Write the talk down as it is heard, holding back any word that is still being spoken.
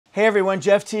Hey everyone,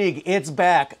 Jeff Teague. It's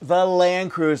back, the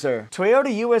Land Cruiser.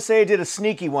 Toyota USA did a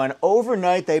sneaky one.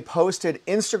 Overnight, they posted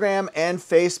Instagram and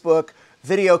Facebook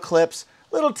video clips,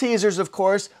 little teasers, of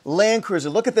course. Land Cruiser,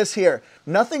 look at this here.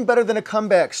 Nothing better than a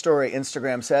comeback story,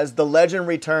 Instagram says. The legend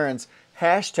returns.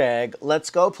 Hashtag let's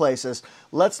go places.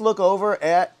 Let's look over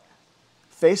at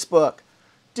Facebook.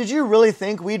 Did you really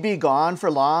think we'd be gone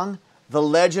for long? The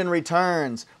legend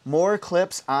returns. More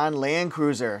clips on Land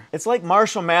Cruiser. It's like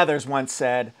Marshall Mathers once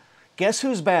said, guess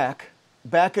who's back?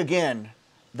 Back again.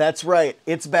 That's right,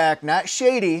 it's back. Not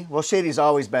Shady. Well, Shady's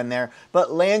always been there,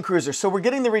 but Land Cruiser. So we're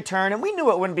getting the return, and we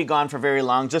knew it wouldn't be gone for very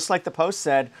long, just like the post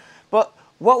said. But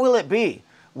what will it be?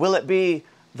 Will it be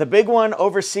the big one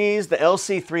overseas, the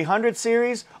LC300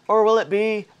 series, or will it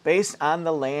be based on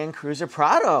the Land Cruiser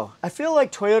Prado? I feel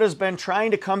like Toyota's been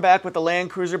trying to come back with the Land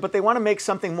Cruiser, but they want to make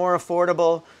something more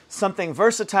affordable, something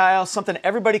versatile, something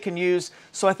everybody can use,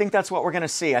 so I think that's what we're going to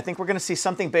see. I think we're going to see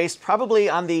something based probably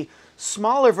on the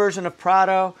smaller version of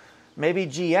Prado. Maybe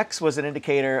GX was an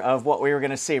indicator of what we were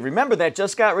going to see. Remember, that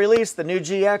just got released, the new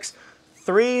GX,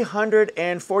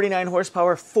 349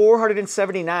 horsepower,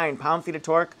 479 pound-feet of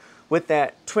torque, with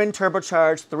that twin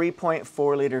turbocharged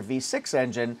 3.4 liter V6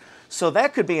 engine. So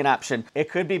that could be an option. It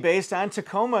could be based on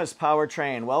Tacoma's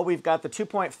powertrain. Well, we've got the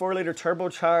 2.4 liter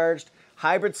turbocharged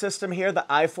hybrid system here, the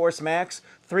iForce Max,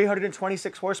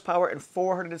 326 horsepower and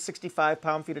 465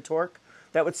 pound-feet of torque.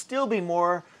 That would still be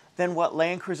more than what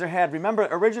Land Cruiser had. Remember,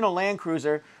 original Land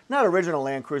Cruiser, not original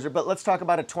Land Cruiser, but let's talk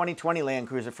about a 2020 Land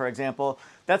Cruiser, for example.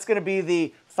 That's going to be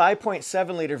the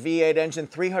 5.7 liter V8 engine,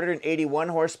 381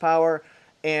 horsepower,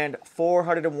 and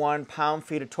 401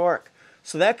 pound-feet of torque.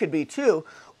 So that could be two.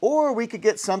 Or we could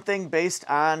get something based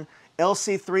on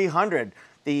LC300,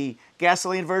 the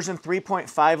gasoline version,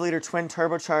 3.5 liter twin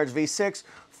turbocharged V6,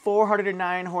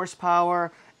 409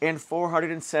 horsepower, and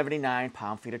 479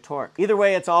 pound-feet of torque. Either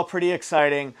way, it's all pretty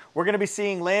exciting. We're going to be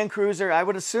seeing Land Cruiser, I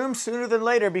would assume, sooner than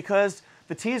later, because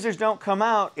the teasers don't come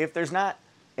out if there's not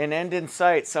an end in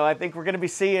sight. So I think we're going to be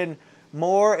seeing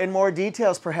more and more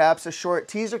details, perhaps a short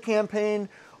teaser campaign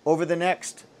over the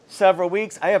next several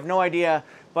weeks. I have no idea,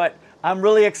 but I'm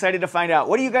really excited to find out.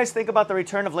 What do you guys think about the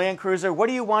return of Land Cruiser? What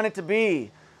do you want it to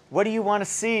be? What do you want to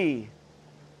see?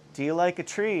 Do you like a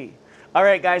tree? All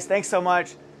right, guys, thanks so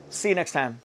much. See you next time.